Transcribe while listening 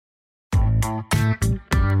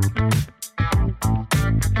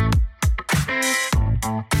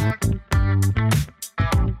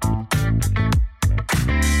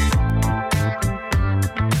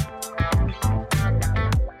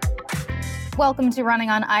Welcome to Running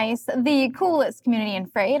on Ice, the coolest community in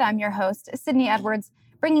freight. I'm your host, Sydney Edwards,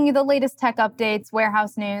 bringing you the latest tech updates,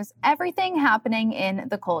 warehouse news, everything happening in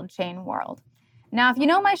the cold chain world. Now, if you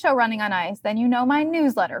know my show Running on Ice, then you know my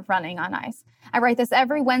newsletter Running on Ice. I write this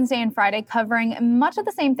every Wednesday and Friday, covering much of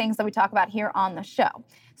the same things that we talk about here on the show.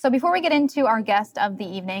 So before we get into our guest of the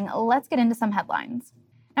evening, let's get into some headlines.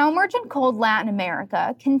 Now, Emergent Cold Latin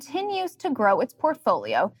America continues to grow its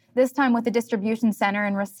portfolio, this time with a distribution center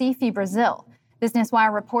in Recife, Brazil. Business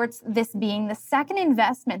Wire reports this being the second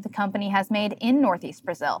investment the company has made in Northeast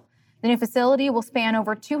Brazil. The new facility will span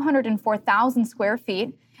over 204,000 square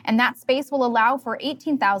feet, and that space will allow for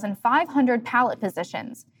 18,500 pallet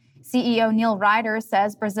positions. CEO Neil Ryder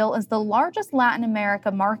says Brazil is the largest Latin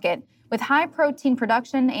America market with high protein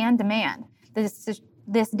production and demand.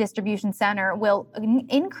 This distribution center will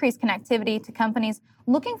increase connectivity to companies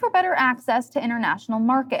looking for better access to international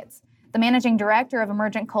markets. The managing director of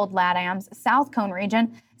Emergent Cold LATAM's South Cone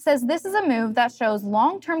region says this is a move that shows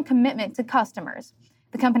long-term commitment to customers.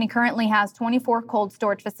 The company currently has 24 cold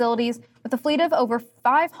storage facilities with a fleet of over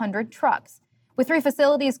 500 trucks. With 3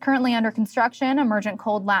 facilities currently under construction, Emergent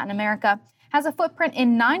Cold Latin America has a footprint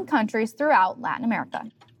in 9 countries throughout Latin America.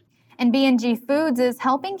 And B&G Foods is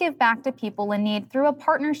helping give back to people in need through a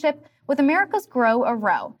partnership with America's Grow a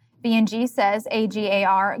Row. B&G says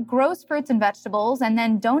AGAR grows fruits and vegetables and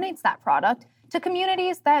then donates that product to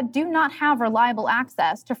communities that do not have reliable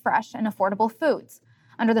access to fresh and affordable foods.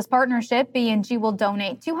 Under this partnership, B&G will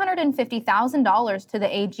donate $250,000 to the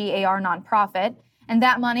AGAR nonprofit, and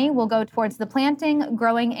that money will go towards the planting,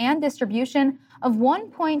 growing, and distribution of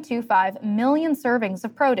 1.25 million servings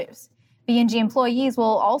of produce. B&G employees will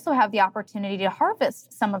also have the opportunity to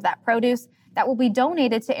harvest some of that produce that will be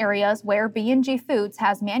donated to areas where B&G Foods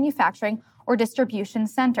has manufacturing or distribution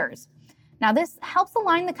centers. Now, this helps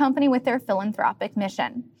align the company with their philanthropic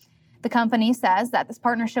mission. The company says that this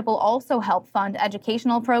partnership will also help fund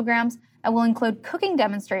educational programs that will include cooking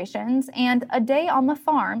demonstrations and a day on the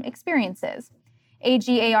farm experiences.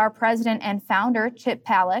 AGAR president and founder Chip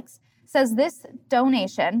Palix says this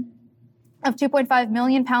donation of 2.5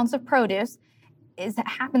 million pounds of produce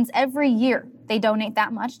happens every year. They donate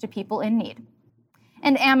that much to people in need.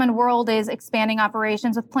 And Ammon World is expanding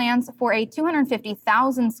operations with plans for a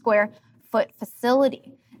 250,000 square foot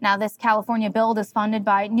facility. Now, this California build is funded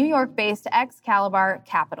by New York-based Excalibur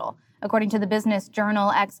Capital. According to the business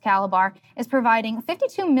journal, Excalibur is providing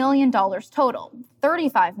 $52 million total,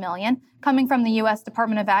 $35 million coming from the U.S.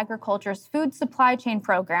 Department of Agriculture's Food Supply Chain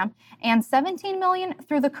Program and $17 million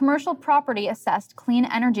through the Commercial Property Assessed Clean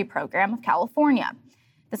Energy Program of California.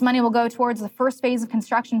 This money will go towards the first phase of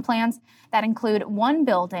construction plans that include one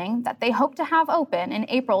building that they hope to have open in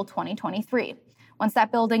April 2023. Once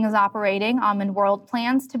that building is operating, Almond World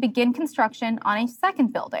plans to begin construction on a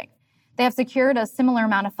second building. They have secured a similar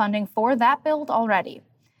amount of funding for that build already.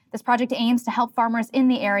 This project aims to help farmers in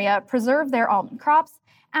the area preserve their almond crops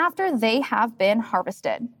after they have been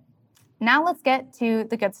harvested. Now let's get to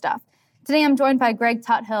the good stuff. Today I'm joined by Greg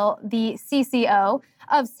Tuthill, the CCO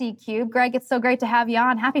of C-Cube. Greg, it's so great to have you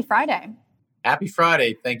on. Happy Friday. Happy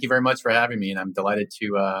Friday. Thank you very much for having me, and I'm delighted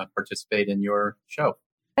to participate in your show.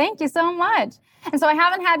 Thank you so much. And so I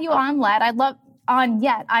haven't had you on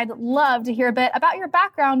yet. I'd love to hear a bit about your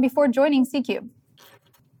background before joining C-Cube.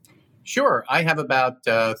 Sure. I have about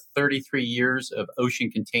 33 years of ocean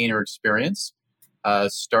container experience.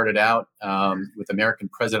 Started out with American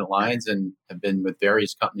President Lines and have been with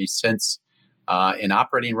various companies since in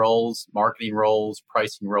operating roles, marketing roles,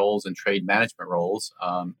 pricing roles, and trade management roles,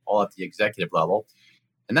 all at the executive level.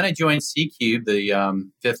 And then I joined C-Cube, the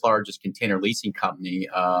fifth largest container leasing company,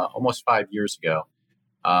 almost 5 years ago.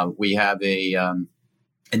 We have a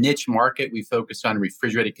niche market. We focus on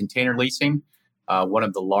refrigerated container leasing, one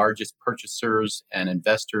of the largest purchasers and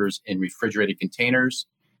investors in refrigerated containers,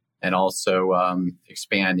 and also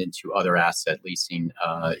expand into other asset leasing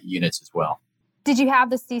units as well. Did you have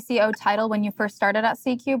the CCO title when you first started at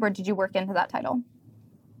C-Cube, or did you work into that title?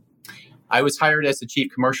 I was hired as the Chief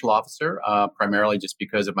Commercial Officer, primarily just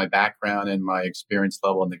because of my background and my experience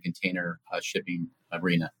level in the container shipping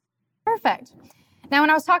arena. Perfect. Now, when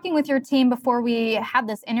I was talking with your team before we had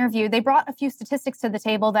this interview, they brought a few statistics to the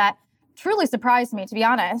table that truly surprised me, to be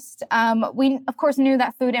honest. We, of course, knew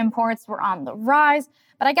that food imports were on the rise,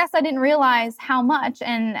 but I guess I didn't realize how much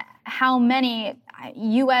and how many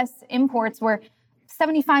U.S. imports were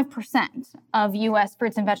 75% of U.S.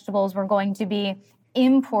 fruits and vegetables were going to be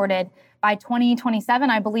imported by 2027,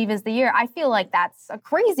 I believe is the year. I feel like that's a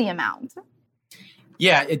crazy amount.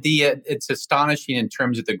 Yeah, it's astonishing in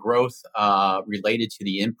terms of the growth related to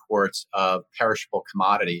the imports of perishable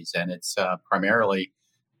commodities, and it's primarily,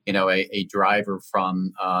 a driver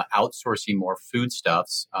from outsourcing more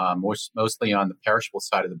foodstuffs, mostly on the perishable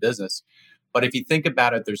side of the business. But if you think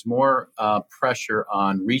about it, there's more pressure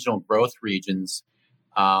on regional growth regions.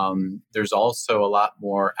 There's also a lot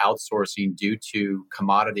more outsourcing due to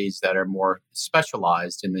commodities that are more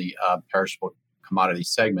specialized in the perishable commodity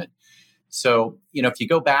segment. So, if you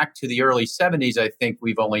go back to the early 70s, I think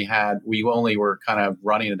we only were kind of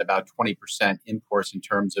running at about 20% imports in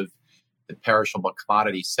terms of the perishable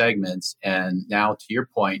commodity segments. And now, to your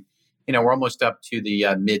point, we're almost up to the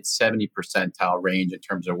mid 70 percentile range in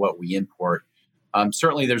terms of what we import.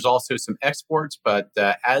 Certainly, there's also some exports, but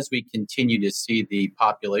as we continue to see the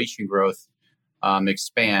population growth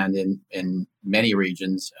expand in many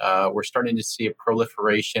regions, we're starting to see a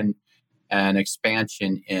proliferation and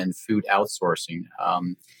expansion in food outsourcing.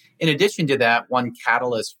 In addition to that, one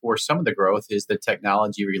catalyst for some of the growth is the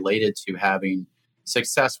technology related to having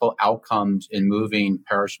successful outcomes in moving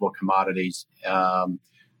perishable commodities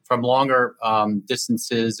from longer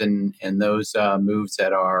distances and those moves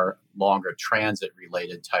that are longer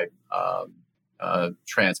transit-related type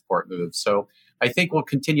transport moves. So I think we'll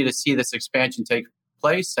continue to see this expansion take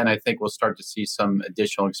place, and I think we'll start to see some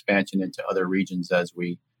additional expansion into other regions as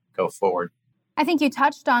we go forward. I think you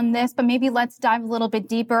touched on this, but maybe let's dive a little bit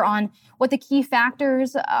deeper on what the key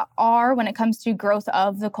factors are when it comes to growth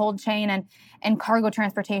of the cold chain and cargo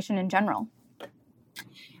transportation in general.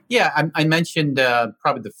 Yeah, I mentioned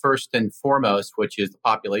probably the first and foremost, which is the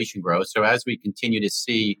population growth. So as we continue to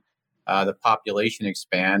see the population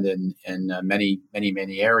expand in many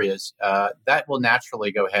areas, that will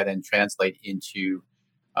naturally go ahead and translate into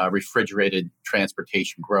refrigerated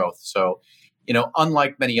transportation growth. So,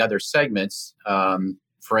 unlike many other segments,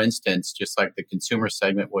 for instance, just like the consumer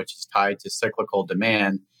segment, which is tied to cyclical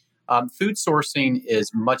demand, food sourcing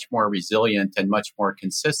is much more resilient and much more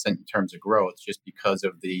consistent in terms of growth, just because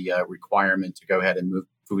of the requirement to go ahead and move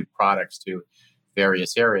food products to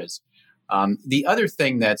various areas. The other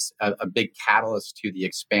thing that's a big catalyst to the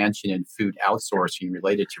expansion in food outsourcing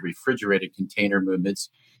related to refrigerated container movements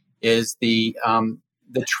is the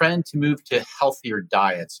trend to move to healthier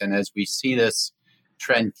diets. And as we see this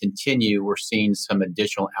trend continue, we're seeing some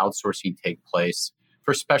additional outsourcing take place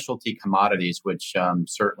for specialty commodities, which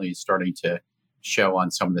certainly is starting to show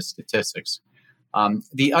on some of the statistics.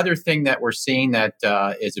 The other thing that we're seeing that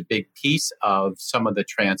is a big piece of some of the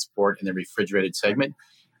transport in the refrigerated segment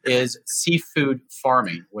is seafood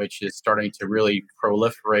farming, which is starting to really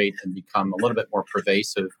proliferate and become a little bit more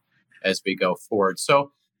pervasive as we go forward.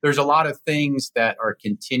 So there's a lot of things that are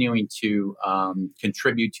continuing to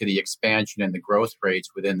contribute to the expansion and the growth rates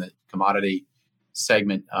within the commodity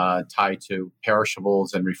segment tied to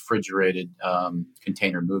perishables and refrigerated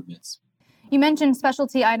container movements. You mentioned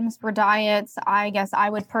specialty items for diets. I guess I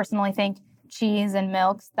would personally think cheese and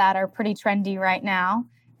milks that are pretty trendy right now.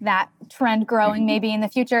 That trend growing maybe in the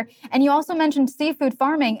future. And you also mentioned seafood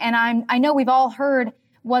farming. And I know we've all heard,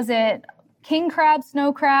 was it king crab,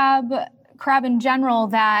 snow crab, crab in general,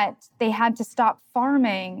 that they had to stop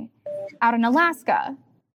farming out in Alaska?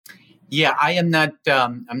 Yeah, I'm not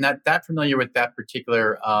that familiar with that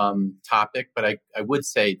particular topic, but I would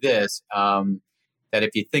say this, that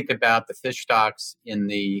if you think about the fish stocks in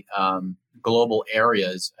the global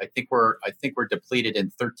areas, I think we're depleted in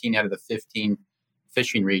 13 out of the 15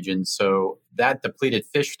 fishing regions. So that depleted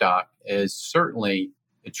fish stock is certainly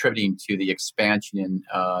attributing to the expansion in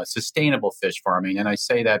sustainable fish farming. And I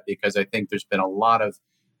say that because I think there's been a lot of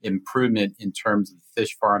improvement in terms of the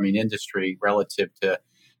fish farming industry relative to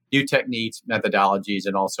new techniques, methodologies,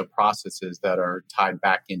 and also processes that are tied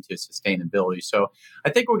back into sustainability. So I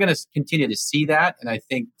think we're going to continue to see that. And I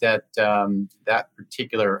think that that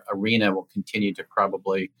particular arena will continue to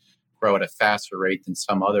probably grow at a faster rate than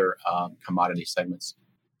some other commodity segments.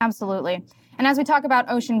 Absolutely. And as we talk about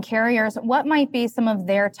ocean carriers, what might be some of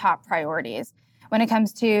their top priorities when it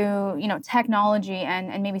comes to, technology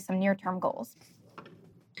and maybe some near-term goals?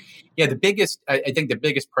 Yeah, I think the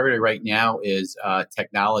biggest priority right now is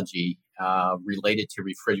technology related to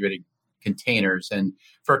refrigerated containers. And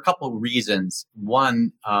for a couple of reasons.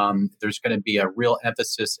 One, there's going to be a real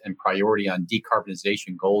emphasis and priority on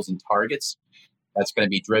decarbonization goals and targets. That's going to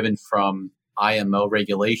be driven from IMO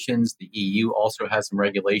regulations. The EU also has some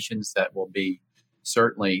regulations that will be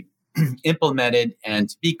certainly implemented. And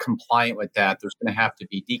to be compliant with that, there's going to have to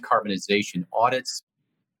be decarbonization audits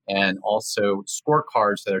and also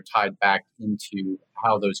scorecards that are tied back into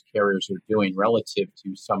how those carriers are doing relative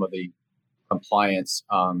to some of the compliance,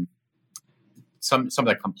 some of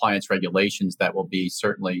the compliance regulations that will be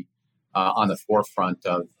certainly on the forefront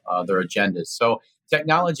of their agendas. So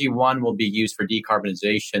technology one will be used for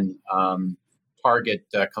decarbonization, target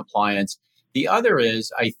compliance. The other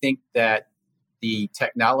is, I think that the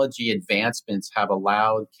technology advancements have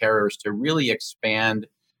allowed carriers to really expand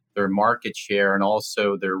their market share and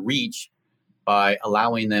also their reach by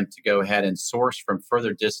allowing them to go ahead and source from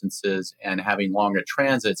further distances and having longer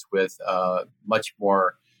transits with much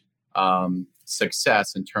more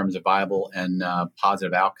success in terms of viable and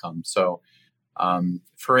positive outcomes. So,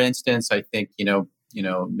 for instance, I think,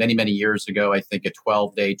 many years ago, I think a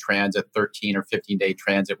 12-day transit, 13 or 15-day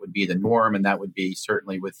transit would be the norm, and that would be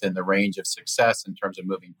certainly within the range of success in terms of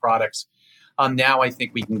moving products. Now I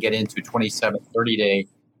think we can get into 27, 30-day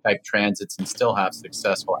type transits and still have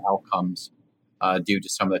successful outcomes due to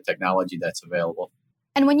some of the technology that's available.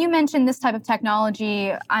 And when you mention this type of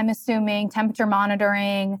technology, I'm assuming temperature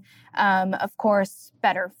monitoring, of course,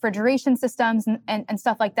 better refrigeration systems and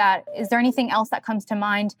stuff like that. Is there anything else that comes to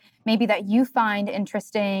mind, maybe that you find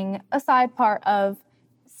interesting, aside part of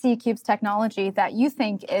C-Cube's technology that you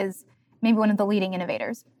think is maybe one of the leading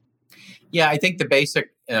innovators? Yeah, I think the basic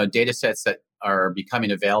data sets that are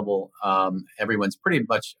becoming available, everyone's pretty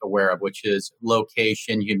much aware of, which is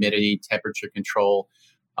location, humidity, temperature control.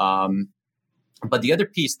 But the other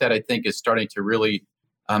piece that I think is starting to really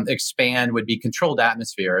expand would be controlled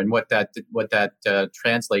atmosphere, and what that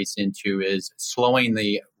translates into is slowing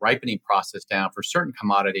the ripening process down for certain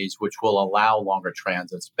commodities, which will allow longer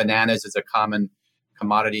transits. Bananas is a common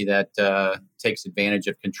commodity that takes advantage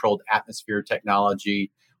of controlled atmosphere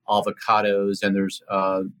technology. Avocados, and there's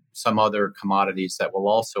some other commodities that will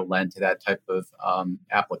also lend to that type of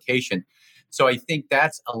application. So I think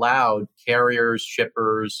that's allowed carriers,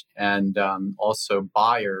 shippers, and also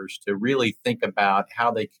buyers to really think about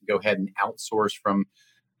how they can go ahead and outsource from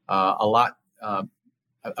a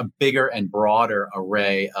bigger and broader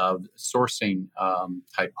array of sourcing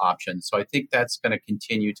type options. So I think that's going to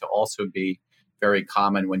continue to also be very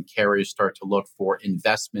common when carriers start to look for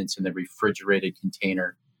investments in the refrigerated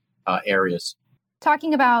container areas.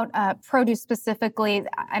 Talking about produce specifically,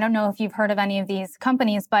 I don't know if you've heard of any of these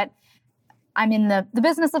companies, but I'm in the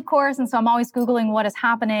business, of course, and so I'm always Googling what is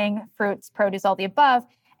happening, fruits, produce, all the above.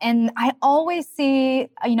 And I always see,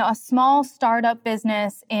 a small startup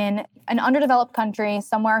business in an underdeveloped country,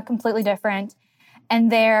 somewhere completely different,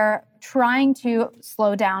 and they're trying to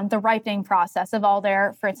slow down the ripening process of all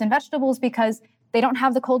their fruits and vegetables because they don't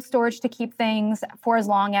have the cold storage to keep things for as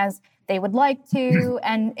long as they would like to,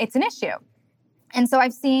 and it's an issue. And so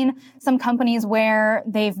I've seen some companies where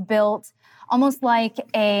they've built almost like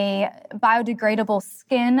a biodegradable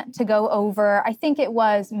skin to go over, I think it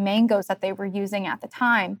was mangoes that they were using at the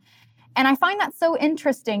time. And I find that so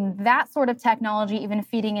interesting, that sort of technology even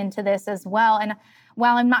feeding into this as well. And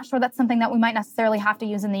while I'm not sure that's something that we might necessarily have to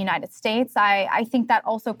use in the United States, I think that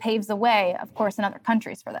also paves the way, of course, in other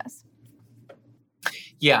countries for this.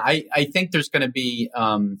 Yeah, I think there's going to be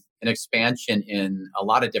an expansion in a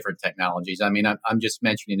lot of different technologies. I mean, I'm just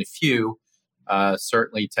mentioning a few.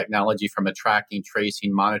 Certainly technology from a tracking,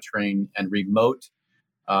 tracing, monitoring, and remote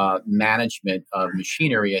management of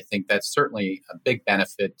machinery. I think that's certainly a big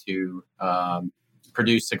benefit to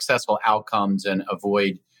produce successful outcomes and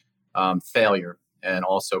avoid failure and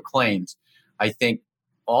also claims. I think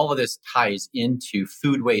all of this ties into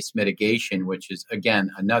food waste mitigation, which is,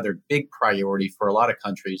 again, another big priority for a lot of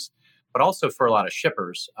countries, but also for a lot of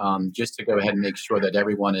shippers, just to go ahead and make sure that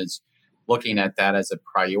everyone is looking at that as a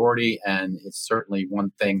priority, and it's certainly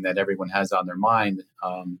one thing that everyone has on their mind.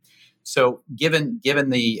 So given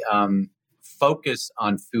the focus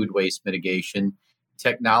on food waste mitigation,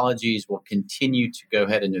 technologies will continue to go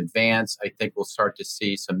ahead and advance. I think we'll start to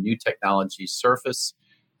see some new technologies surface.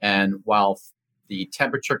 And while the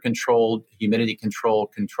temperature controlled, humidity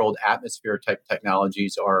controlled atmosphere type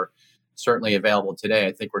technologies are certainly available today,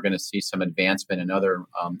 I think we're going to see some advancement in other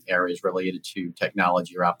areas related to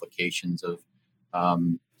technology or applications of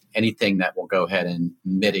anything that will go ahead and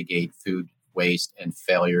mitigate food waste and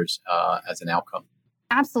failures as an outcome.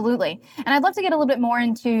 Absolutely. And I'd love to get a little bit more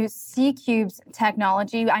into C-Cube's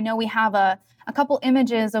technology. I know we have a couple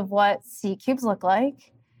images of what C-Cubes look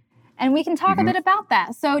like, and we can talk a bit about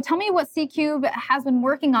that. So tell me what C-Cube has been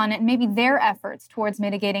working on and maybe their efforts towards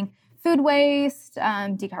mitigating food waste,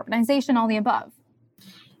 decarbonization, all the above.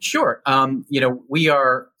 Sure. We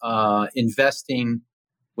are investing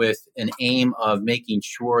with an aim of making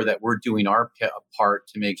sure that we're doing our part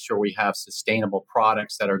to make sure we have sustainable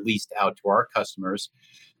products that are leased out to our customers.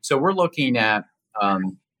 So we're looking at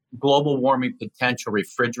global warming potential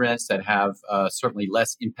refrigerants that have certainly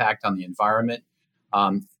less impact on the environment.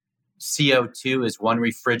 CO2 is one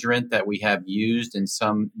refrigerant that we have used in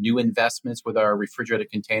some new investments with our refrigerated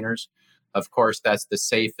containers. Of course, that's the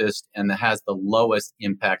safest and that has the lowest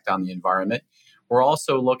impact on the environment. We're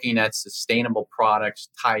also looking at sustainable products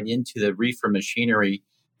tied into the reefer machinery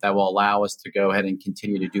that will allow us to go ahead and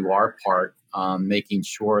continue to do our part, making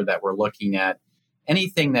sure that we're looking at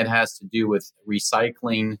anything that has to do with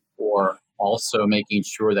recycling, or also making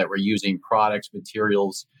sure that we're using products,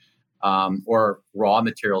 materials, or raw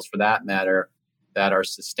materials for that matter, that are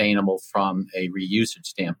sustainable from a reusage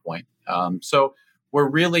standpoint. So we're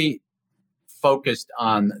really focused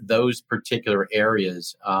on those particular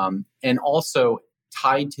areas. And also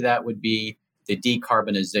tied to that would be the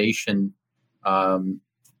decarbonization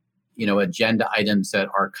agenda items that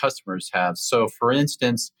our customers have. So for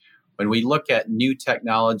instance, when we look at new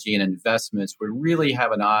technology and investments, we really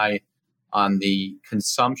have an eye on the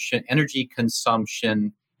consumption, energy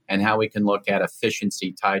consumption, and how we can look at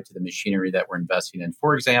efficiency tied to the machinery that we're investing in.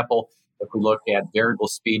 For example, if we look at variable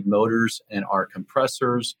speed motors in our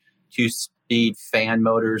compressors, two-speed fan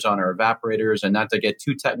motors on our evaporators, and not to get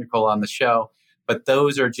too technical on the show, but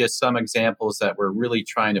those are just some examples that we're really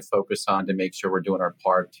trying to focus on to make sure we're doing our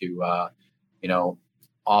part to,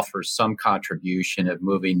 offer some contribution of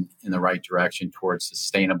moving in the right direction towards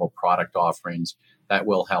sustainable product offerings that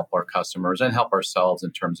will help our customers and help ourselves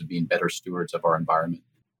in terms of being better stewards of our environment.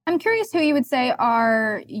 I'm curious who you would say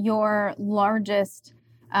are your largest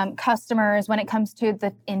customers when it comes to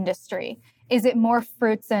the industry. Is it more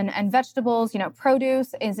fruits and vegetables,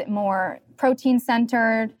 produce? Is it more protein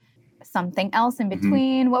centered? Something else in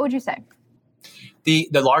between? What would you say? The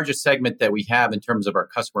largest segment that we have in terms of our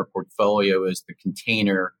customer portfolio is the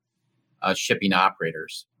container shipping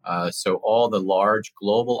operators. So all the large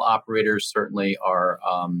global operators certainly are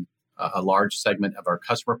a large segment of our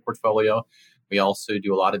customer portfolio. We also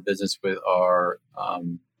do a lot of business with our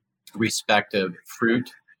respective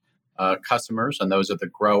fruit customers, and those are the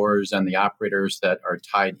growers and the operators that are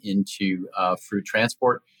tied into fruit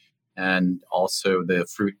transport, and also the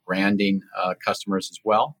fruit branding customers as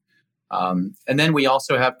well. And then we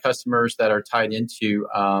also have customers that are tied into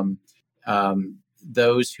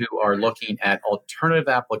those who are looking at alternative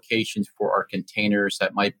applications for our containers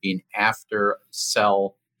that might be an after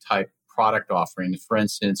sell type product offering. For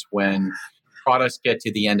instance, when products get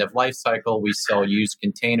to the end of life cycle, we sell used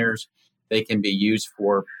containers. They can be used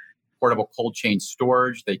for portable cold chain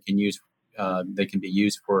storage. They can be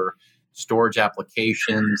used for storage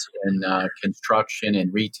applications in construction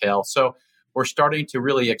and retail. So we're starting to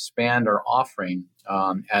really expand our offering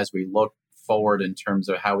as we look forward in terms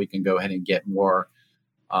of how we can go ahead and get more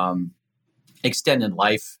extended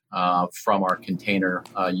life from our container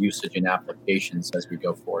usage and applications as we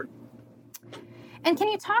go forward. And can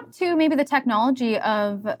you talk to maybe the technology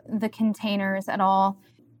of the containers at all?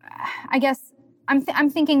 I guess I'm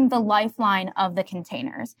thinking the lifeline of the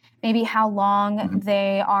containers, maybe how long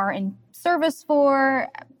they are in service for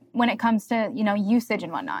when it comes to, usage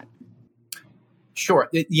and whatnot. Sure.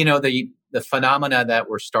 The phenomena that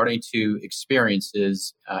we're starting to experience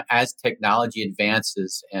is as technology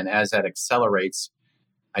advances and as that accelerates,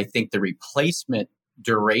 I think the replacement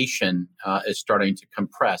duration is starting to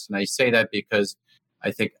compress. And I say that because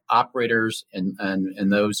I think operators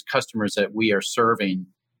and those customers that we are serving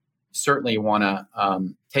certainly want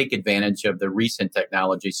to take advantage of the recent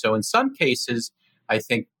technology. So in some cases, I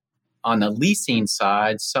think on the leasing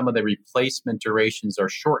side, some of the replacement durations are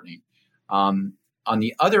shortening. On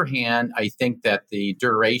the other hand, I think that the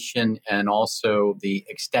duration and also the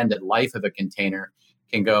extended life of a container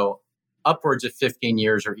can go upwards of 15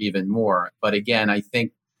 years or even more. But again, I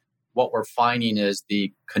think what we're finding is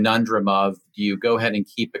the conundrum of, do you go ahead and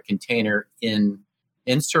keep a container in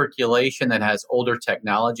circulation that has older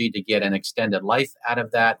technology to get an extended life out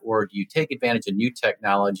of that, or do you take advantage of new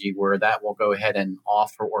technology where that will go ahead and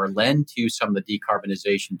offer or lend to some of the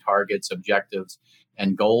decarbonization targets, objectives,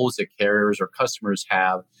 and goals that carriers or customers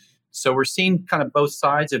have? So we're seeing kind of both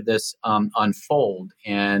sides of this unfold.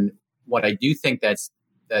 And what I do think that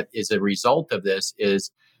is a result of this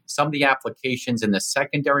is some of the applications in the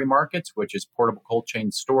secondary markets, which is portable cold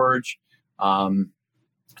chain storage.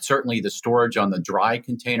 Certainly the storage on the dry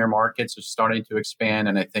container markets is starting to expand.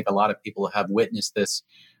 And I think a lot of people have witnessed this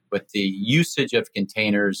with the usage of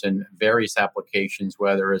containers in various applications,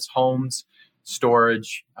 whether it's homes,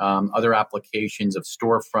 storage, other applications of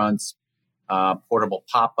storefronts, portable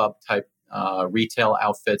pop-up type retail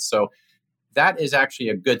outfits. So that is actually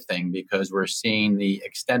a good thing because we're seeing the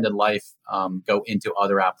extended life go into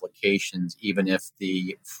other applications, even if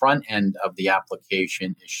the front end of the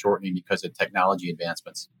application is shortening because of technology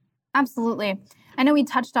advancements. Absolutely. I know we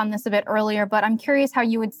touched on this a bit earlier, but I'm curious how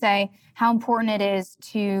you would say how important it is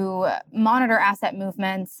to monitor asset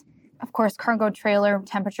movements, of course, cargo trailer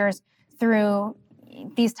temperatures through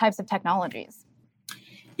these types of technologies.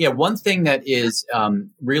 Yeah, one thing that is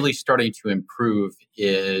really starting to improve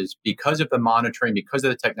is because of the monitoring, because of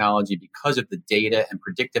the technology, because of the data and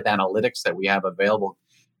predictive analytics that we have available,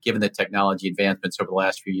 given the technology advancements over the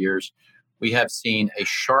last few years, we have seen a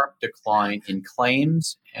sharp decline in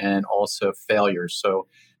claims and also failures. So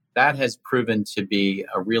that has proven to be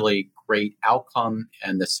a really great outcome,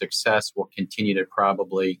 and the success will continue to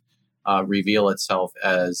probably reveal itself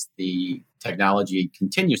as the technology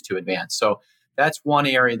continues to advance. So that's one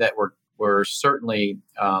area that we're certainly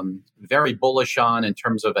very bullish on in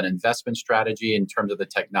terms of an investment strategy, in terms of the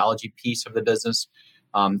technology piece of the business.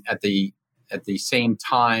 At the same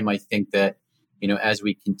time, I think that as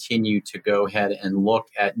we continue to go ahead and look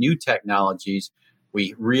at new technologies,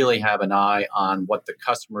 we really have an eye on what the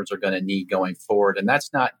customers are going to need going forward, and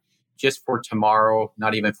that's not just for tomorrow,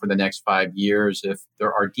 not even for the next 5 years. If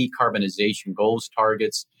there are decarbonization goals,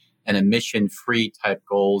 targets, and emission-free type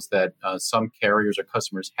goals that some carriers or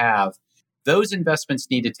customers have, those investments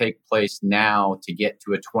need to take place now to get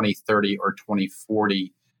to a 2030 or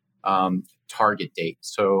 2040 target date.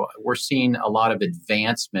 So we're seeing a lot of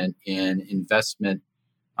advancement in investment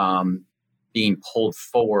being pulled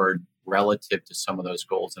forward relative to some of those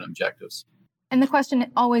goals and objectives. And the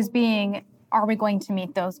question always being, are we going to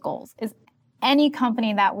meet those goals? Is any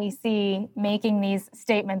company that we see making these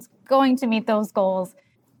statements going to meet those goals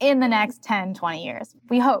in the next 10, 20 years?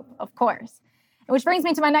 We hope, of course. Which brings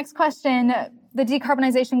me to my next question, the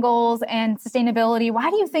decarbonization goals and sustainability. Why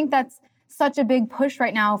do you think that's such a big push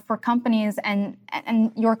right now for companies and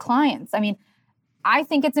your clients? I mean, I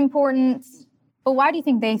think it's important, but why do you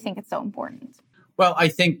think they think it's so important? Well, I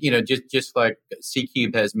think, just like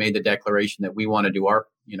C-Cube has made the declaration that we want to do our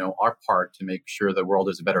part to make sure the world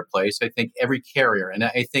is a better place. I think every carrier, and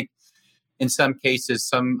I think in some cases,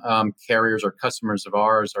 some carriers or customers of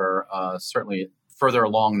ours are certainly further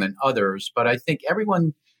along than others, but I think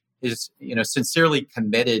everyone is, sincerely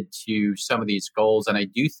committed to some of these goals, and I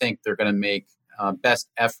do think they're going to make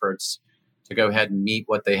best efforts to go ahead and meet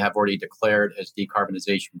what they have already declared as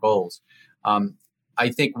decarbonization goals. I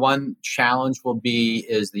think one challenge will be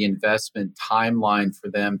is the investment timeline for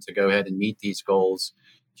them to go ahead and meet these goals,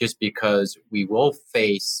 just because we will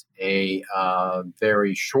face a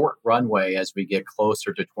very short runway as we get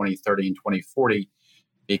closer to 2030 and 2040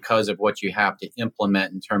 because of what you have to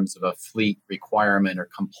implement in terms of a fleet requirement or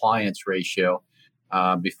compliance ratio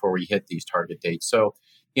before we hit these target dates. So,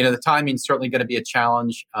 the timing is certainly going to be a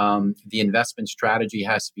challenge. The investment strategy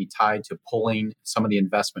has to be tied to pulling some of the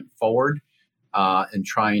investment forward and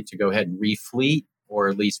trying to go ahead and refleet or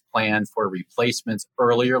at least plan for replacements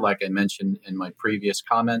earlier, like I mentioned in my previous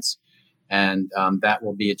comments. And that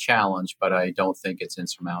will be a challenge, but I don't think it's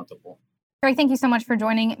insurmountable. Greg, thank you so much for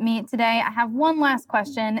joining me today. I have one last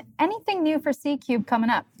question. Anything new for C-Cube coming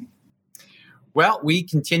up? Well, we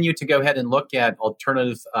continue to go ahead and look at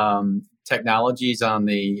alternative technologies on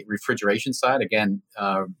the refrigeration side. Again,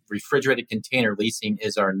 refrigerated container leasing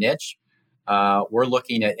is our niche. We're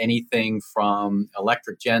looking at anything from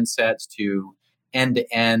electric gensets to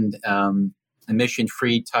end-to-end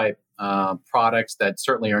emission-free type products that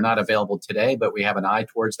certainly are not available today, but we have an eye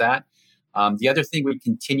towards that. The other thing we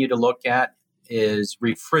continue to look at is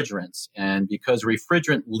refrigerants. And because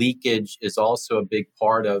refrigerant leakage is also a big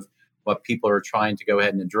part of what people are trying to go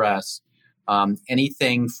ahead and address,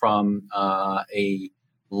 anything from a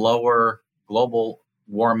lower global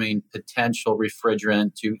warming potential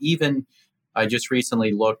refrigerant to even, I just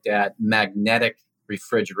recently looked at magnetic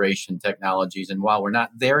refrigeration technologies. And while we're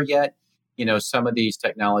not there yet, some of these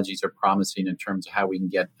technologies are promising in terms of how we can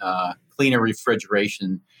get cleaner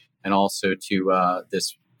refrigeration and also to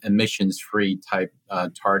this emissions-free type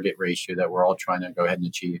target ratio that we're all trying to go ahead and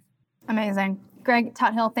achieve. Amazing. Greg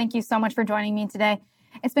Tuthill, thank you so much for joining me today.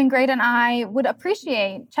 It's been great, and I would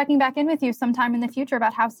appreciate checking back in with you sometime in the future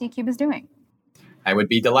about how C-Cube is doing. I would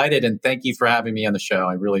be delighted, and thank you for having me on the show.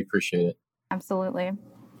 I really appreciate it. Absolutely.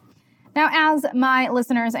 Now, as my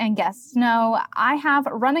listeners and guests know, I have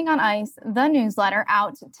Running on Ice, the newsletter,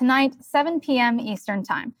 out tonight, 7 p.m. Eastern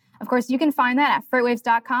Time. Of course, you can find that at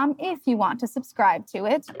freightwaves.com if you want to subscribe to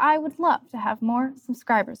it. I would love to have more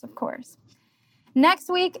subscribers, of course. Next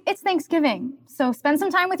week, it's Thanksgiving. So spend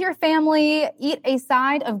some time with your family, eat a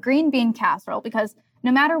side of green bean casserole, because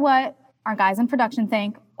no matter what, our guys in production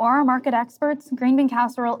think, or our market experts, green bean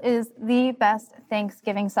casserole is the best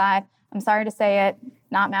Thanksgiving side. I'm sorry to say it,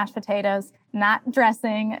 not mashed potatoes, not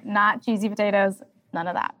dressing, not cheesy potatoes, none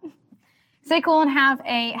of that. Stay cool and have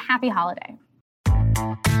a happy holiday.